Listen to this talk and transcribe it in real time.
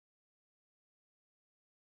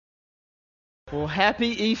Well, happy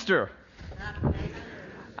Easter.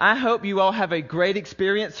 I hope you all have a great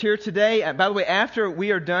experience here today. By the way, after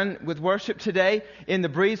we are done with worship today, in the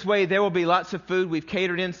breezeway, there will be lots of food. We've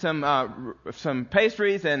catered in some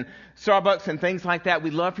pastries and Starbucks and things like that.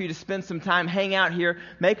 We'd love for you to spend some time, hang out here,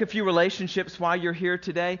 make a few relationships while you're here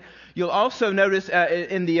today. You'll also notice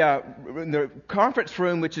in the conference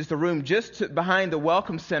room, which is the room just behind the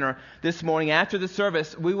Welcome Center this morning, after the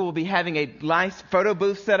service, we will be having a nice photo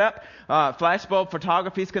booth set up. Flashbulb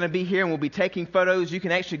photography is going to be here, and we'll be taking photos. You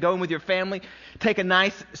can actually go in with your family, take a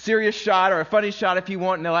nice serious shot or a funny shot if you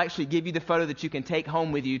want, and they'll actually give you the photo that you can take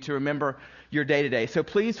home with you to remember your day today. So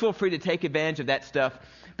please feel free to take advantage of that stuff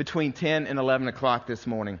between 10 and 11 o'clock this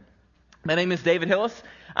morning. My name is David Hillis.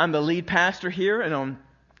 I'm the lead pastor here, and on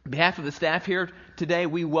behalf of the staff here today,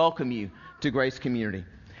 we welcome you to Grace Community.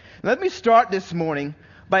 Let me start this morning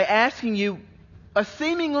by asking you a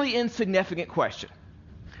seemingly insignificant question.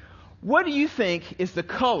 What do you think is the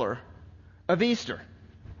color of Easter?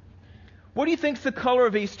 What do you think is the color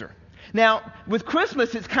of Easter? Now, with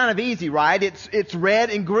Christmas, it's kind of easy, right? It's red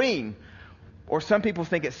and green. Or some people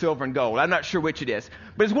think it's silver and gold. I'm not sure which it is.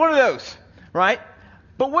 But it's one of those, right?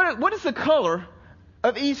 But what is the color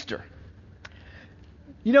of Easter?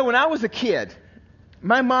 You know, when I was a kid,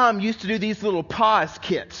 my mom used to do these little pause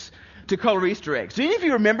kits to color Easter eggs. Do any of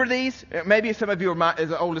you remember these? Maybe some of you are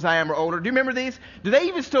as old as I am or older. Do you remember these? Do they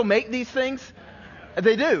even still make these things?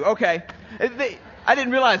 They do. Okay. I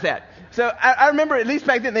didn't realize that. So I remember, at least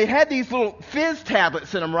back then, they had these little fizz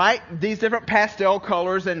tablets in them, right? These different pastel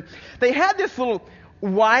colors. And they had this little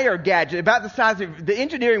wire gadget about the size of... The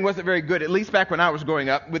engineering wasn't very good, at least back when I was growing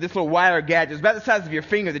up, with this little wire gadget. It's about the size of your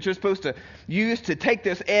finger that you're supposed to use to take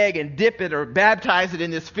this egg and dip it or baptize it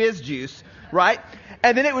in this fizz juice, right?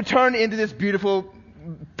 And then it would turn into this beautiful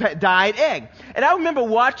dyed egg. And I remember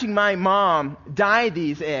watching my mom dye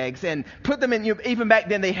these eggs and put them in, even back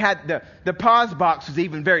then they had the pause box was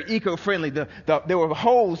even very eco-friendly. There were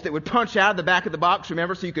holes that would punch out of the back of the box,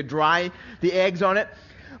 remember, so you could dry the eggs on it.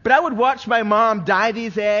 But I would watch my mom dye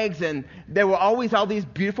these eggs, and there were always all these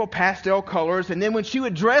beautiful pastel colors. And then when she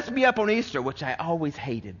would dress me up on Easter, which I always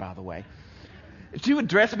hated, by the way, she would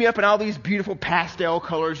dress me up in all these beautiful pastel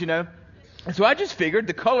colors, you know. And so I just figured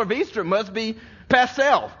the color of Easter must be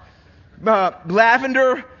pastel.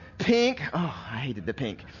 Lavender, pink. Oh, I hated the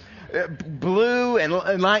pink. Blue and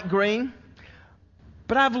light green.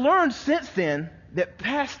 But I've learned since then that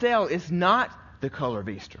pastel is not the color of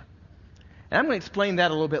Easter. And I'm going to explain that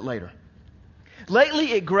a little bit later.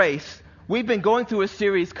 Lately at Grace, we've been going through a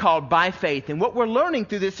series called By Faith. And what we're learning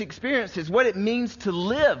through this experience is what it means to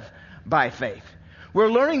live by faith. We're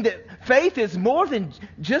learning that faith is more than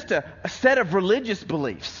just a set of religious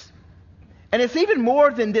beliefs. And it's even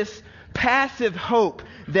more than this passive hope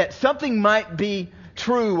that something might be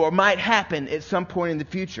true or might happen at some point in the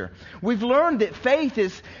future. We've learned that faith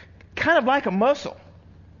is kind of like a muscle.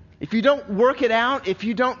 If you don't work it out, if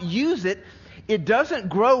you don't use it, it doesn't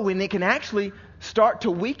grow and it can actually start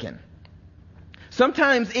to weaken.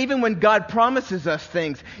 Sometimes even when God promises us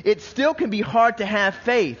things, it still can be hard to have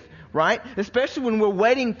faith. Right? Especially when we're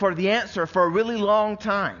waiting for the answer for a really long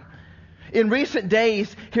time. In recent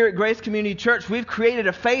days, here at Grace Community Church, we've created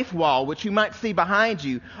a faith wall, which you might see behind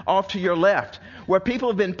you, off to your left, where people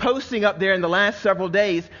have been posting up there in the last several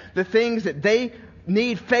days the things that they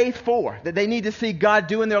need faith for, that they need to see God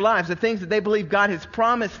do in their lives, the things that they believe God has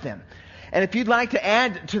promised them. And if you'd like to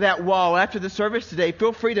add to that wall after the service today,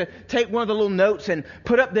 feel free to take one of the little notes and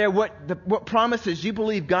put up there what promises you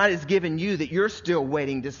believe God has given you that you're still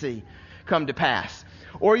waiting to see come to pass.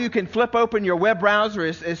 Or you can flip open your web browser,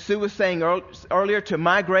 as Sue was saying earlier, to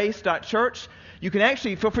mygrace.church. You can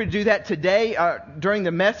actually feel free to do that today during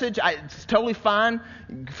the message. It's totally fine.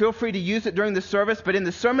 Feel free to use it during the service. But in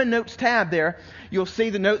the sermon notes tab there, you'll see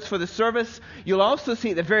the notes for the service. You'll also see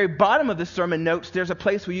at the very bottom of the sermon notes, there's a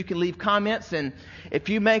place where you can leave comments. And if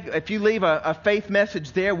you leave a faith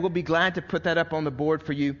message there, we'll be glad to put that up on the board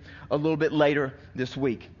for you a little bit later this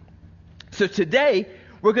week. So today,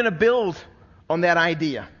 we're going to build on that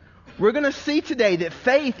idea. We're going to see today that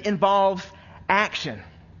faith involves action.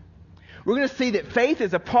 We're going to see that faith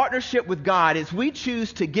is a partnership with God as we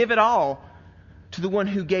choose to give it all to the one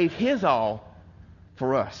who gave his all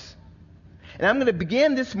for us. And I'm going to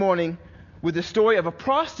begin this morning with the story of a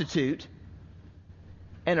prostitute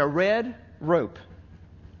and a red rope.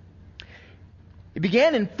 It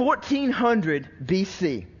began in 1400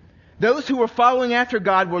 BC. Those who were following after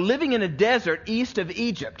God were living in a desert east of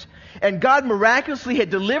Egypt. And God miraculously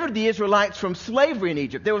had delivered the Israelites from slavery in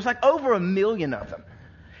Egypt. There was like over 1 million of them.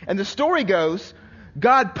 And the story goes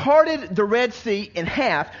God parted the Red Sea in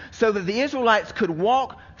half so that the Israelites could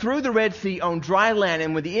walk through the Red Sea on dry land.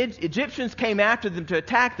 And when the Egyptians came after them to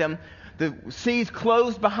attack them, the seas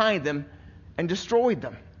closed behind them and destroyed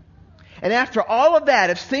them. And after all of that,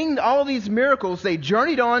 of seeing all of these miracles, they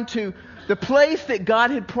journeyed on to the place that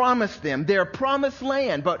God had promised them, their promised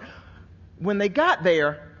land. But when they got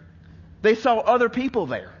there, they saw other people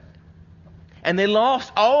there. And they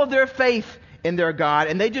lost all of their faith in their God,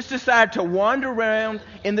 and they just decided to wander around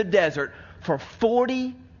in the desert for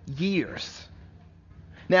 40 years.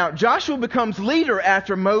 Now, Joshua becomes leader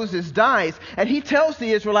after Moses dies, and he tells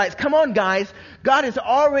the Israelites, come on guys, God has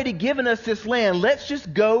already given us this land. Let's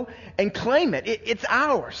just go and claim it. It's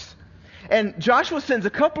ours. And Joshua sends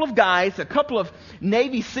a couple of guys, a couple of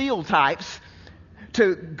Navy SEAL types,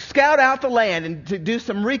 to scout out the land and to do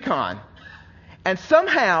some recon. And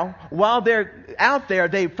somehow, while they're out there,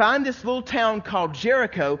 they find this little town called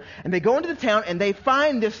Jericho, and they go into the town and they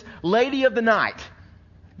find this lady of the night,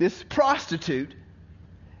 this prostitute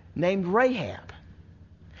named Rahab.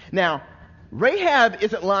 Now, Rahab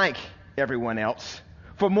isn't like everyone else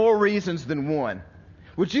for more reasons than one.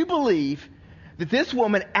 Would you believe that this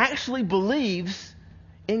woman actually believes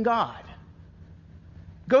in God?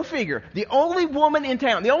 Go figure. The only woman in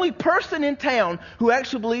town, the only person in town who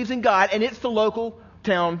actually believes in God, and it's the local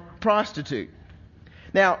town prostitute.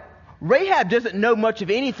 Now, Rahab doesn't know much of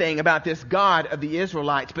anything about this God of the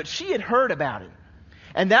Israelites, but she had heard about him.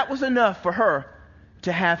 And that was enough for her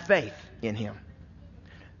to have faith in him.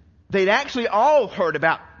 They'd actually all heard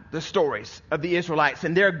about the stories of the Israelites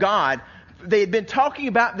and their God. They had been talking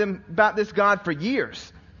about this God for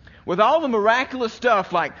years. With all the miraculous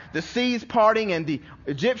stuff like the seas parting and the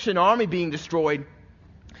Egyptian army being destroyed,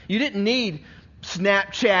 you didn't need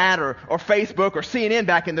Snapchat or Facebook or CNN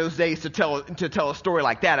back in those days to tell a story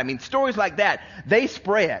like that. I mean, stories like that, they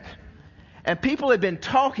spread. And people had been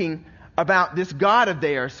talking about this God of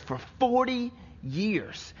theirs for 40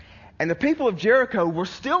 years. And the people of Jericho were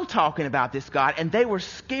still talking about this God, and they were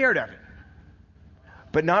scared of it.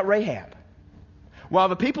 But not Rahab. While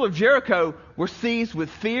the people of Jericho were seized with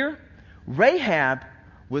fear, Rahab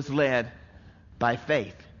was led by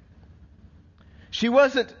faith. She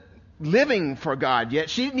wasn't living for God yet.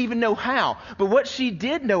 She didn't even know how. But what she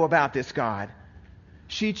did know about this God,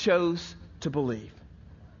 she chose to believe.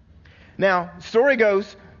 Now, the story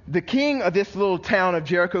goes, the king of this little town of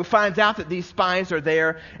Jericho finds out that these spies are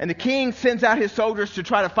there, and the king sends out his soldiers to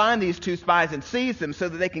try to find these two spies and seize them so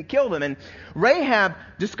that they can kill them. And Rahab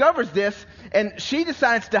discovers this, and she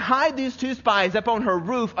decides to hide these two spies up on her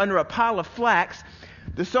roof under a pile of flax.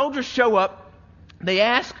 The soldiers show up. They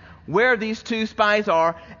ask where these two spies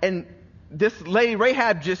are, and this lady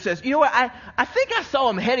Rahab just says, you know what, I think I saw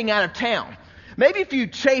them heading out of town. Maybe if you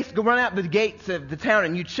run out the gates of the town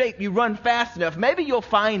and you run fast enough, maybe you'll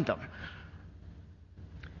find them.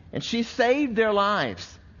 And she saved their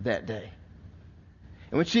lives that day.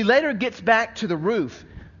 And when she later gets back to the roof,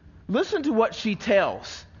 listen to what she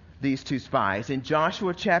tells these two spies in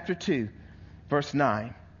Joshua chapter 2, verse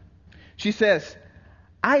 9. She says,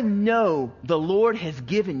 I know the Lord has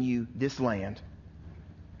given you this land.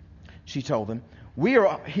 She told them, we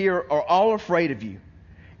are all afraid of you.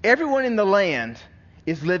 Everyone in the land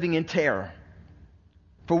is living in terror.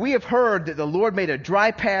 For we have heard that the Lord made a dry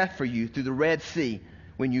path for you through the Red Sea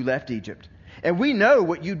when you left Egypt. And we know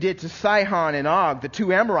what you did to Sihon and Og, the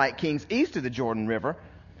two Amorite kings east of the Jordan River,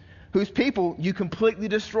 whose people you completely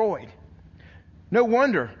destroyed. No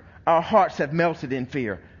wonder our hearts have melted in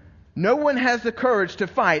fear. No one has the courage to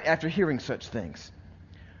fight after hearing such things.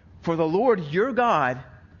 For the Lord your God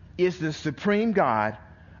is the supreme God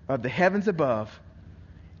of the heavens above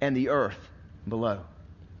and the earth below.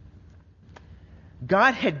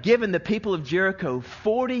 God had given the people of Jericho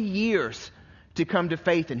 40 years to come to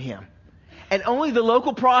faith in him. And only the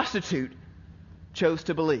local prostitute chose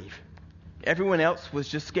to believe. Everyone else was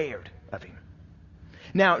just scared of him.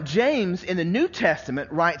 Now, James in the New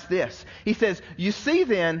Testament writes this. He says, you see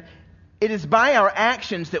then, it is by our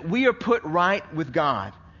actions that we are put right with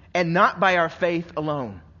God, and not by our faith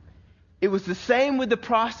alone. It was the same with the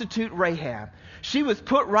prostitute Rahab. She was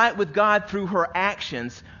put right with God through her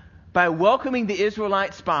actions by welcoming the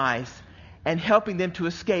Israelite spies and helping them to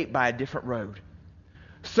escape by a different road.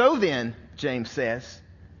 So then, James says,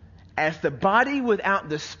 as the body without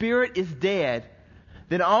the spirit is dead,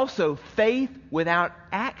 then also faith without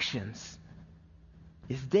actions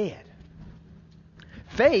is dead.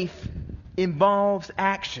 Faith involves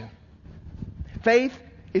action. Faith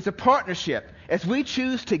is a partnership as we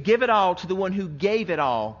choose to give it all to the one who gave it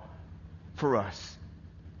all for us.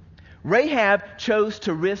 Rahab chose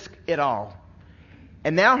to risk it all.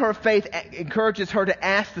 And now her faith encourages her to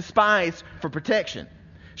ask the spies for protection.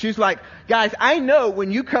 She's like, guys, I know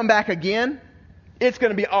when you come back again, it's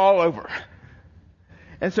going to be all over.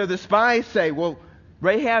 And so the spies say, well,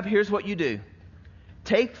 Rahab, here's what you do.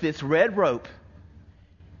 Take this red rope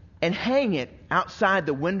and hang it outside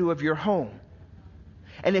the window of your home.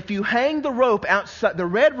 And if you hang the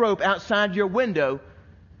red rope outside your window,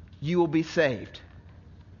 you will be saved.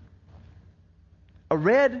 A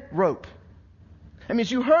red rope. I mean,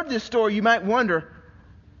 as you heard this story, you might wonder,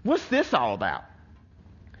 what's this all about?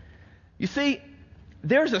 You see,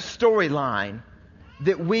 there's a storyline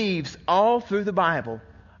that weaves all through the Bible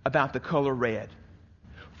about the color red.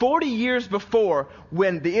 40 years before,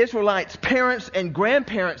 when the Israelites' parents and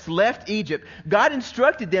grandparents left Egypt, God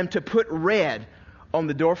instructed them to put red on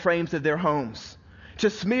the door frames of their homes, to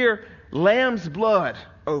smear lamb's blood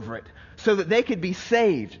over it so that they could be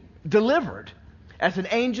saved, delivered, as an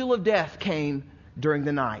angel of death came during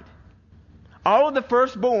the night. All of the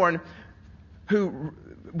firstborn who,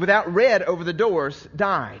 without red over the doors,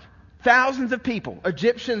 died. Thousands of people,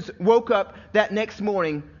 Egyptians, woke up that next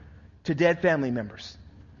morning to dead family members.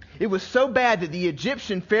 It was so bad that the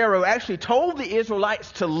Egyptian Pharaoh actually told the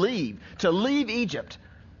Israelites to leave Egypt,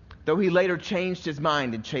 though he later changed his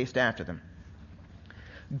mind and chased after them.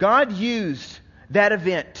 God used that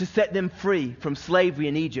event to set them free from slavery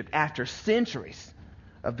in Egypt after centuries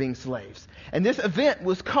of being slaves. And this event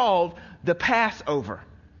was called the Passover,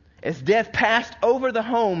 as death passed over the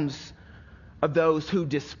homes of those who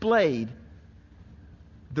displayed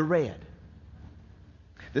the red.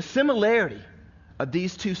 The similarity of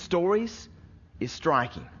these two stories is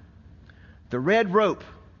striking. The red rope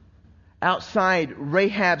outside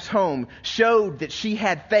Rahab's home showed that she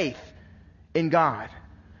had faith in God,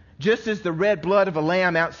 just as the red blood of a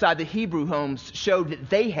lamb outside the Hebrew homes showed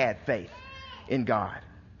that they had faith in God.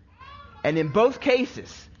 And in both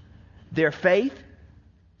cases, their faith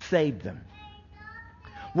saved them.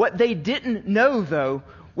 What they didn't know, though,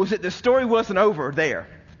 was that the story wasn't over there.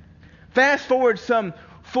 Fast forward some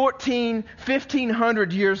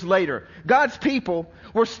 1,500 years later, God's people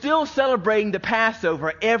were still celebrating the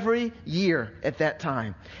Passover every year at that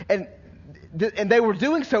time. And they were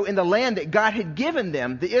doing so in the land that God had given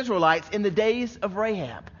them, the Israelites, in the days of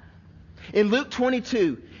Rahab. In Luke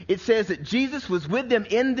 22, it says that Jesus was with them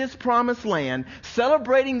in this promised land,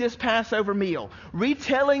 celebrating this Passover meal,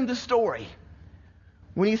 retelling the story.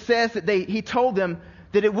 When he says that he told them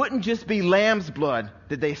that it wouldn't just be lamb's blood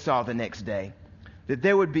that they saw the next day, that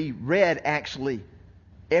there would be red actually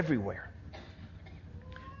everywhere.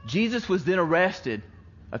 Jesus was then arrested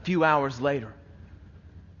a few hours later.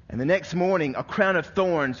 And the next morning, a crown of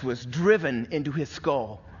thorns was driven into his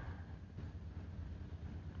skull.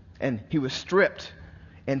 And he was stripped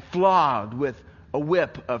and flogged with a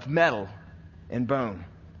whip of metal and bone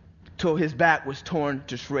till his back was torn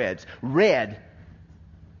to shreds. Red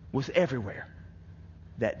was everywhere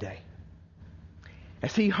that day.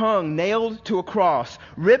 As he hung nailed to a cross,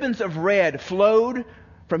 ribbons of red flowed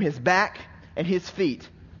from his back and his feet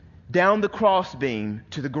down the crossbeam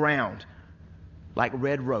to the ground like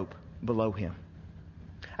red rope below him.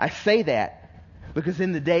 I say that because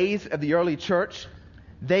in the days of the early church,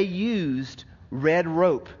 they used red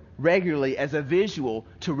rope regularly as a visual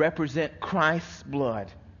to represent Christ's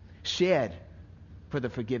blood shed for the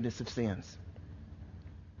forgiveness of sins.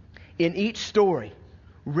 In each story,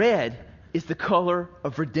 red is the color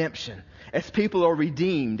of redemption, as people are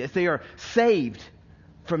redeemed, as they are saved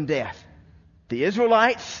from death. The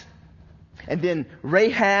Israelites, and then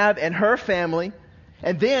Rahab and her family,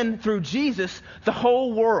 and then through Jesus, the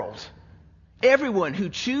whole world. Everyone who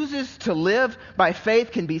chooses to live by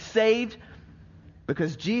faith can be saved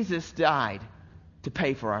because Jesus died to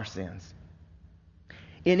pay for our sins.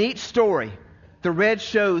 In each story, the red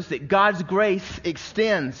shows that God's grace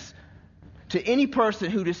extends to any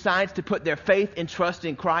person who decides to put their faith and trust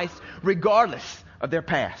in Christ, regardless of their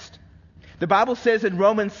past. The Bible says in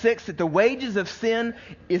Romans 6 that the wages of sin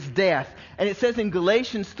is death. And it says in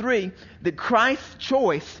Galatians 3 that Christ's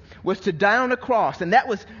choice was to die on a cross. And that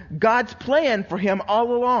was God's plan for him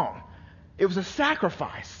all along. It was a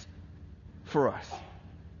sacrifice for us.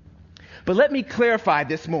 But let me clarify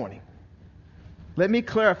this morning. Let me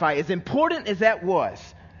clarify, as important as that was,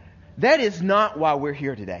 that is not why we're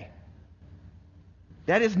here today.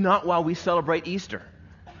 That is not why we celebrate Easter.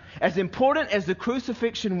 As important as the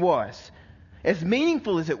crucifixion was, as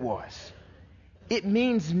meaningful as it was, it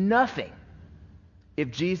means nothing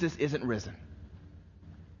if Jesus isn't risen.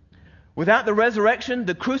 Without the resurrection,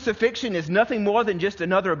 the crucifixion is nothing more than just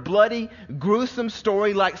another bloody, gruesome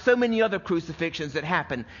story like so many other crucifixions that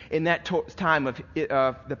happened in that time of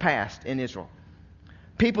the past in Israel.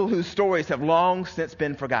 people whose stories have long since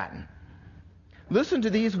been forgotten. Listen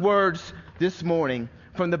to these words this morning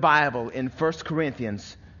from the Bible in 1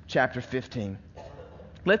 Corinthians chapter 15.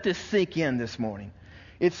 Let this sink in this morning.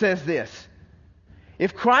 It says this: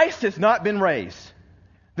 if Christ has not been raised,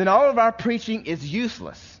 then all of our preaching is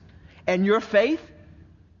useless, and your faith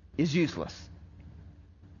is useless.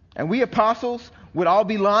 And we apostles would all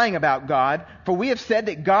be lying about God, for we have said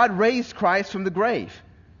that God raised Christ from the grave.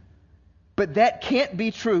 But that can't be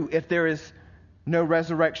true if there is no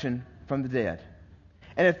resurrection from the dead.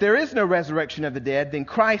 And if there is no resurrection of the dead, then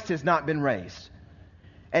Christ has not been raised.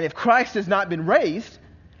 And if Christ has not been raised,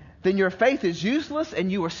 then your faith is useless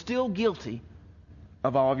and you are still guilty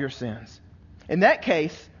of all of your sins. In that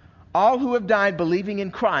case, all who have died believing in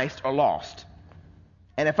Christ are lost.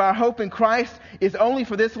 And if our hope in Christ is only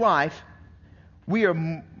for this life, we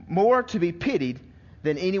are more to be pitied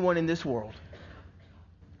than anyone in this world.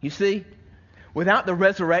 You see, without the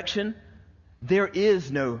resurrection, there is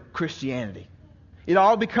no Christianity. It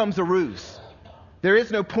all becomes a ruse. There is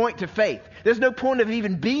no point to faith. There's no point of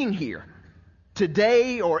even being here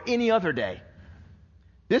today or any other day.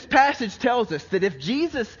 This passage tells us that if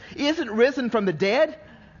Jesus isn't risen from the dead,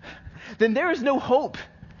 then there is no hope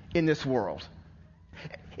in this world.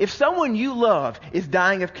 If someone you love is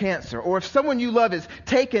dying of cancer, or if someone you love is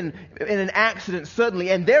taken in an accident suddenly,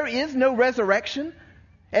 and there is no resurrection,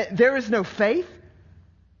 and there is no faith,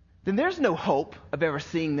 then there's no hope of ever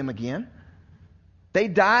seeing them again. They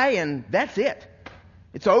die and that's it.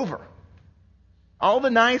 It's over. All the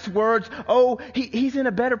nice words, oh, he's in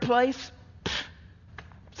a better place,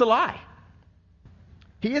 it's a lie.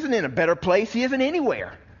 He isn't in a better place. He isn't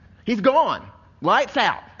anywhere. He's gone. Lights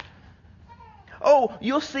out. Oh,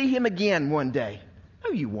 you'll see him again one day.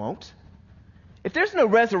 No, you won't. If there's no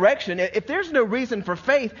resurrection, if there's no reason for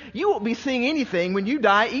faith, you won't be seeing anything when you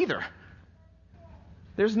die either.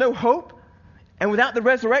 There's no hope. And without the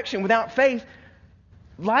resurrection, without faith,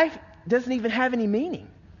 life doesn't even have any meaning.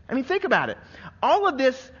 I mean, think about it. All of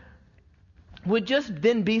this would just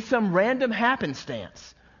then be some random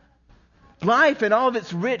happenstance. Life in all of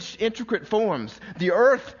its rich, intricate forms, the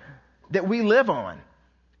earth that we live on,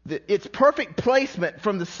 its perfect placement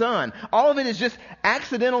from the sun, all of it is just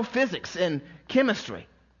accidental physics and chemistry.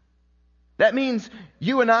 That means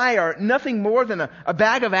you and I are nothing more than a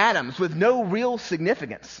bag of atoms with no real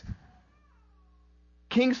significance.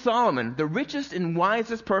 King Solomon, the richest and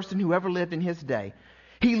wisest person who ever lived in his day,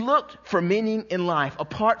 he looked for meaning in life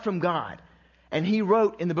apart from God. And he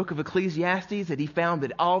wrote in the book of Ecclesiastes that he found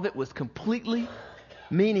that all of it was completely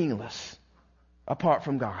meaningless apart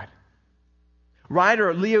from God.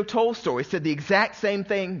 Writer Leo Tolstoy said the exact same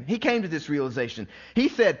thing. He came to this realization. He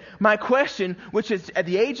said, my question, which is at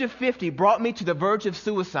the age of 50 brought me to the verge of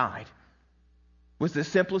suicide, was the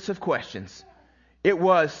simplest of questions. It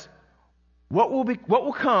was, what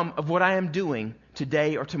will come of what I am doing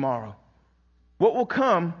today or tomorrow? What will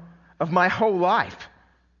come of my whole life?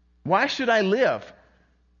 Why should I live?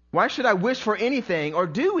 Why should I wish for anything or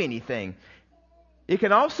do anything? It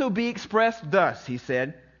can also be expressed thus, he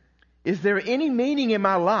said. Is there any meaning in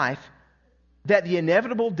my life that the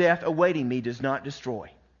inevitable death awaiting me does not destroy?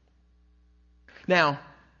 Now,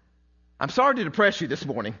 I'm sorry to depress you this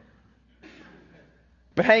morning,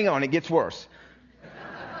 but hang on, it gets worse.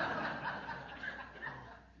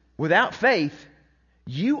 Without faith,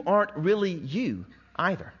 you aren't really you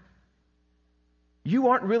either. You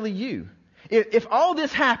aren't really you. If all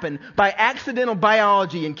this happened by accidental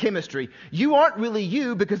biology and chemistry, you aren't really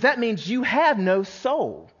you because that means you have no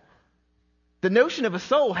soul. The notion of a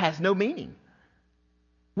soul has no meaning.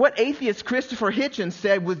 What atheist Christopher Hitchens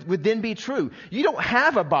said would then be true. You don't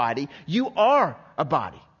have a body, you are a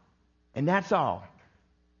body. And that's all.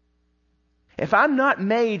 If I'm not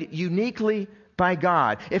made uniquely by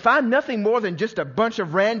God, if I'm nothing more than just a bunch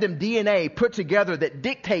of random DNA put together that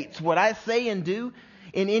dictates what I say and do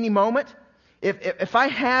in any moment, if I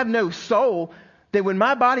have no soul, then when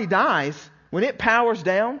my body dies, when it powers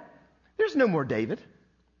down, there's no more David.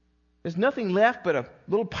 There's nothing left but a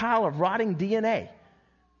little pile of rotting DNA.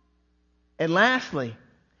 And lastly,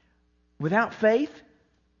 without faith,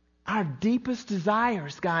 our deepest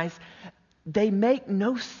desires, guys, they make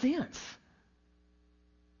no sense.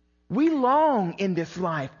 We long in this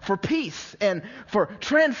life for peace and for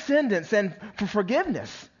transcendence and for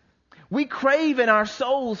forgiveness. We crave in our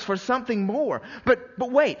souls for something more. But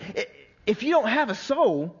wait, if you don't have a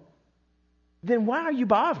soul, then why are you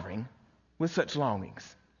bothering with such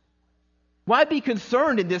longings? Why be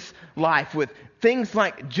concerned in this life with things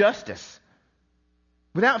like justice?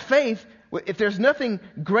 Without faith, if there's nothing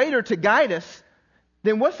greater to guide us,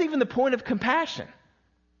 then what's even the point of compassion?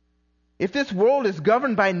 If this world is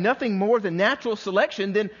governed by nothing more than natural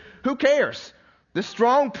selection, then who cares? The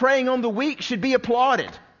strong preying on the weak should be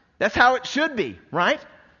applauded. That's how it should be, right?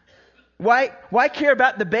 Why care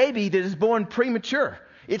about the baby that is born premature?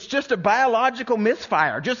 It's just a biological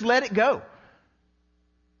misfire. Just let it go.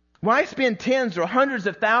 Why spend tens or hundreds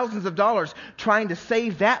of thousands of dollars trying to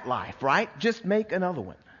save that life, right? Just make another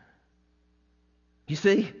one. You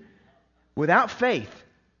see, without faith,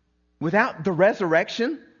 without the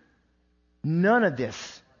resurrection, none of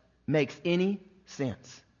this makes any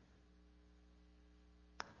sense.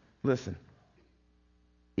 Listen,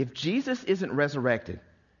 if Jesus isn't resurrected,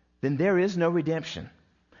 then there is no redemption.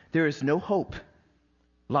 There is no hope.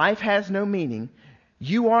 Life has no meaning.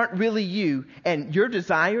 You aren't really you, and your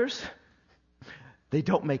desires, they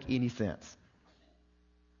don't make any sense.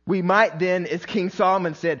 We might then, as King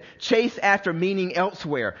Solomon said, chase after meaning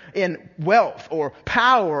elsewhere, in wealth or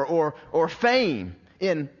power or fame,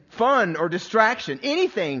 in fun or distraction,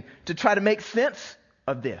 anything to try to make sense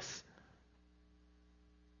of this.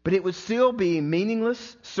 But it would still be a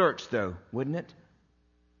meaningless search, though, wouldn't it?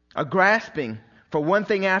 A grasping for one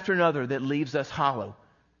thing after another that leaves us hollow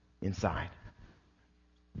inside.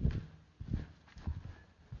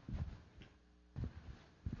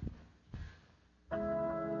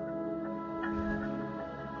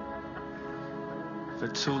 For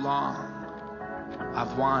too long,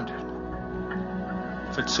 I've wandered.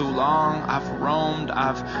 For too long, I've roamed.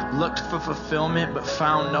 I've looked for fulfillment but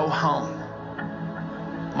found no home.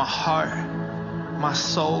 My heart, my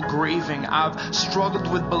soul grieving. I've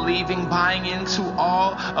struggled with believing, buying into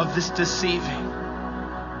all of this deceiving.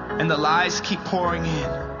 And the lies keep pouring in.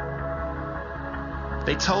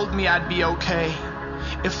 They told me I'd be okay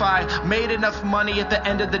if I made enough money at the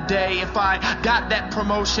end of the day, if I got that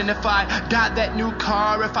promotion, if I got that new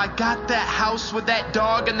car, if I got that house with that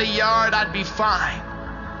dog in the yard, I'd be fine.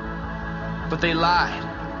 But they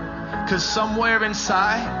lied, 'cause somewhere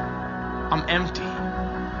inside, I'm empty.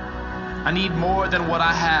 I need more than what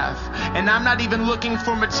I have, and I'm not even looking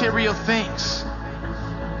for material things.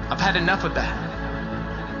 I've had enough of that.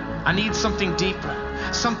 I need something deeper,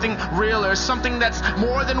 something realer, something that's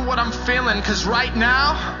more than what I'm feeling, 'cause right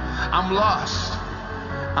now, I'm lost.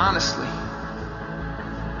 Honestly.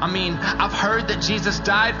 I mean, I've heard that Jesus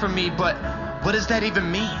died for me, but what does that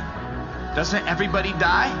even mean? Doesn't everybody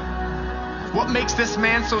die? What makes this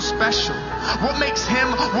man so special? What makes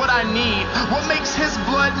him what I need? What makes his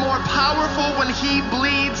blood more powerful when he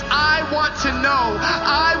bleeds? I want to know.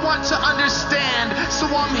 I want to understand. So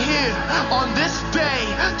I'm here on this day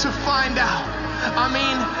to find out. I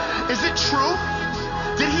mean, is it true?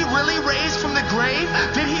 Did he really raise from the grave?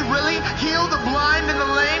 Did he really heal the blind and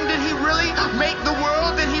the lame? Did he really make the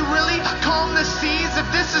world? Did he really calm the seas?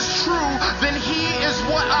 If this is true, then he is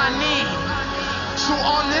what I need. So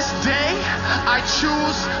on this day, I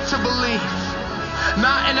choose to believe.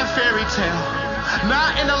 Not in a fairy tale,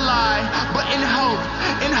 not in a lie, but in hope.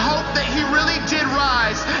 In hope that he really did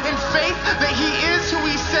rise. In faith that he is who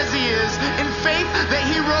he says he is. In faith that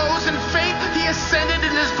he rose. In faith he ascended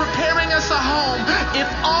and is preparing us a home. If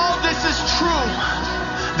all this is true,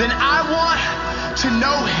 then I want to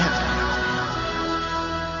know him.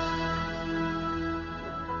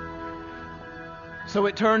 So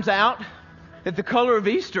it turns out that the color of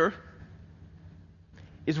Easter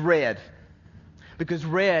is red, because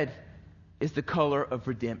red is the color of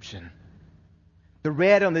redemption. The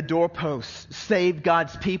red on the doorposts saved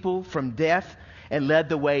God's people from death and led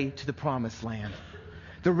the way to the promised land.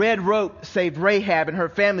 The red rope saved Rahab and her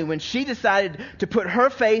family when she decided to put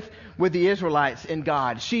her faith with the Israelites in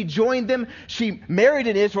God. She joined them, she married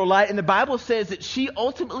an Israelite, and the Bible says that she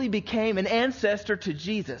ultimately became an ancestor to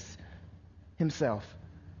Jesus himself.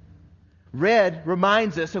 Red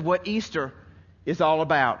reminds us of what Easter is all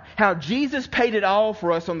about. How Jesus paid it all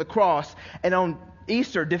for us on the cross, and on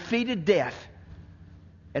Easter defeated death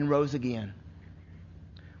and rose again.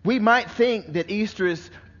 We might think that Easter is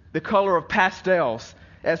the color of pastels,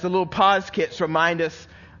 as the little pause kits remind us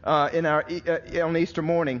on Easter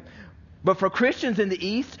morning. But for Christians in the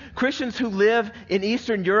East, Christians who live in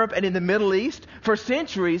Eastern Europe and in the Middle East, for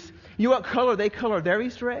centuries, you know what color they color their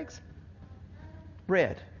Easter eggs?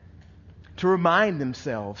 Red. To remind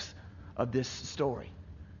themselves of this story.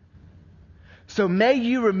 So may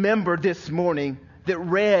you remember this morning that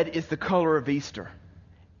red is the color of Easter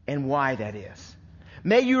and why that is.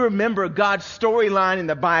 May you remember God's storyline in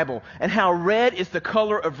the Bible and how red is the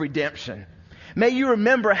color of redemption. May you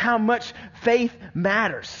remember how much faith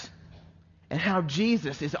matters and how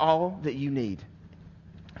Jesus is all that you need.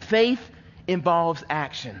 Faith involves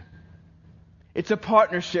action. It's a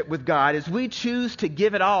partnership with God as we choose to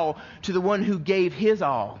give it all to the one who gave his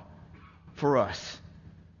all for us.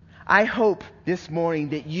 I hope this morning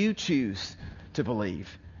that you choose to believe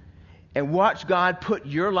and watch God put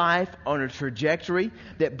your life on a trajectory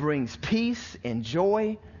that brings peace and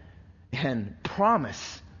joy and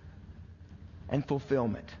promise and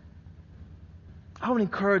fulfillment. I would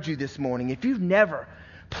encourage you this morning, if you've never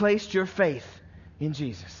placed your faith in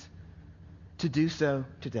Jesus, to do so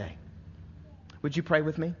today. Would you pray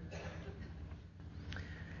with me?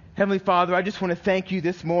 Heavenly Father, I just want to thank you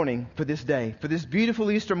this morning for this day, for this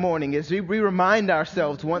beautiful Easter morning, as we remind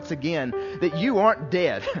ourselves once again that you aren't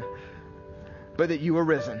dead, but that you are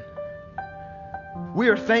risen. We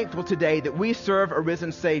are thankful today that we serve a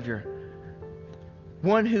risen Savior,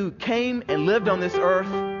 one who came and lived on this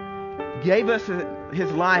earth, gave us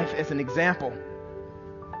his life as an example,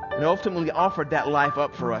 and ultimately offered that life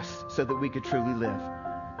up for us so that we could truly live.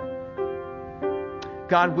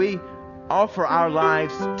 God, we offer our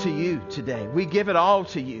lives to you today. We give it all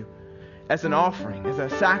to you as an offering, as a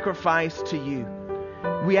sacrifice to you.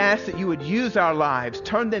 We ask that you would use our lives,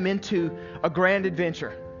 turn them into a grand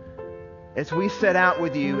adventure as we set out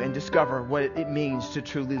with you and discover what it means to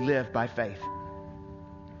truly live by faith.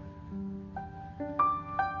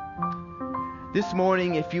 This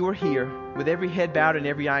morning, if you are here with every head bowed and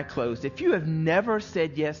every eye closed, if you have never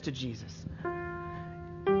said yes to Jesus,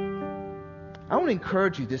 I want to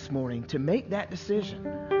encourage you this morning to make that decision.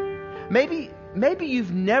 Maybe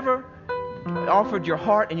you've never offered your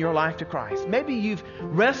heart and your life to Christ. Maybe you've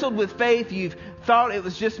wrestled with faith. You've thought it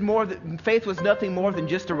was just faith was nothing more than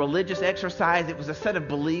just a religious exercise. It was a set of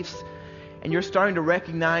beliefs. And you're starting to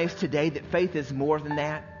recognize today that faith is more than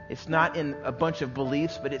that. It's not in a bunch of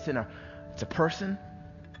beliefs, but it's a person.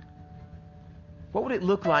 What would it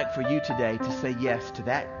look like for you today to say yes to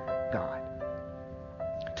that God?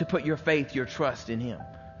 To put your faith, your trust in Him,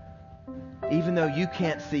 even though you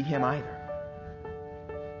can't see Him either.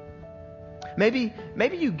 Maybe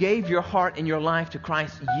you gave your heart and your life to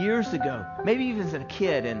Christ years ago, maybe even as a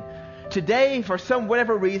kid, and today, for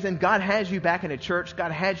whatever reason, God has you back in a church,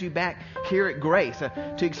 God has you back here at Grace,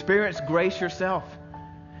 to experience grace yourself,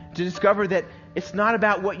 to discover that it's not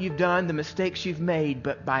about what you've done, the mistakes you've made,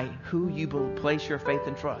 but by who you place your faith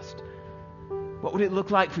and trust. What would it look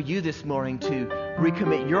like for you this morning to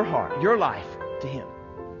recommit your heart, your life to Him?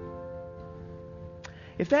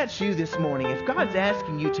 If that's you this morning, if God's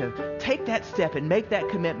asking you to take that step and make that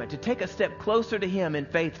commitment, to take a step closer to Him in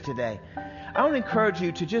faith today, I want to encourage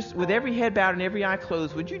you to just, with every head bowed and every eye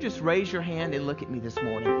closed, would you just raise your hand and look at me this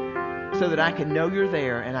morning so that I can know you're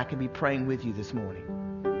there and I can be praying with you this morning?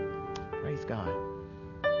 Praise God.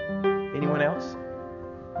 Anyone else?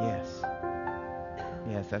 Yes.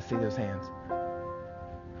 Yes, I see those hands.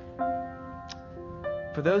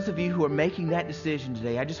 For those of you who are making that decision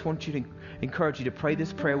today, I just want you to encourage you to pray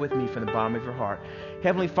this prayer with me from the bottom of your heart.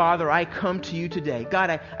 Heavenly Father, I come to you today. God,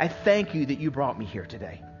 I thank you that you brought me here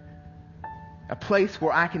today. A place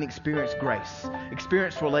where I can experience grace,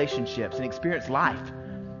 experience relationships, and experience life.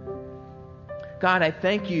 God, I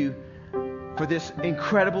thank you for this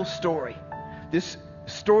incredible story, this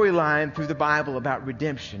storyline through the Bible about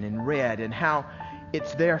redemption and red and how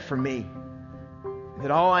it's there for me.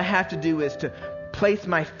 That all I have to do is to place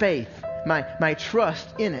my faith, my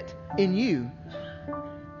trust in it, in you,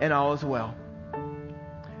 and all is well.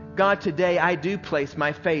 God, today I do place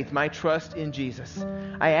my faith, my trust in Jesus.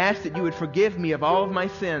 I ask that you would forgive me of all of my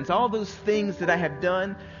sins, all those things that I have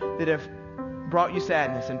done that have brought you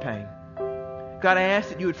sadness and pain. God, I ask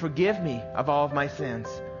that you would forgive me of all of my sins.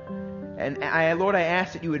 And Lord, I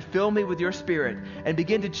ask that you would fill me with your Spirit and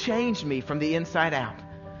begin to change me from the inside out.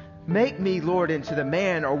 Make me, Lord, into the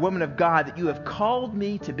man or woman of God that you have called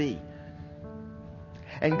me to be.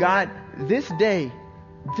 And God, this day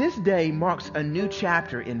marks a new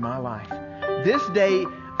chapter in my life. This day,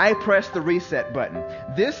 I press the reset button.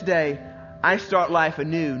 This day, I start life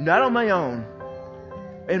anew, not on my own,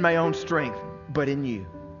 in my own strength, but in you.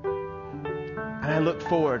 And I look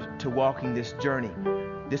forward to walking this journey,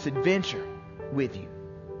 this adventure with you.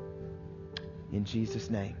 In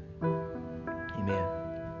Jesus' name, amen.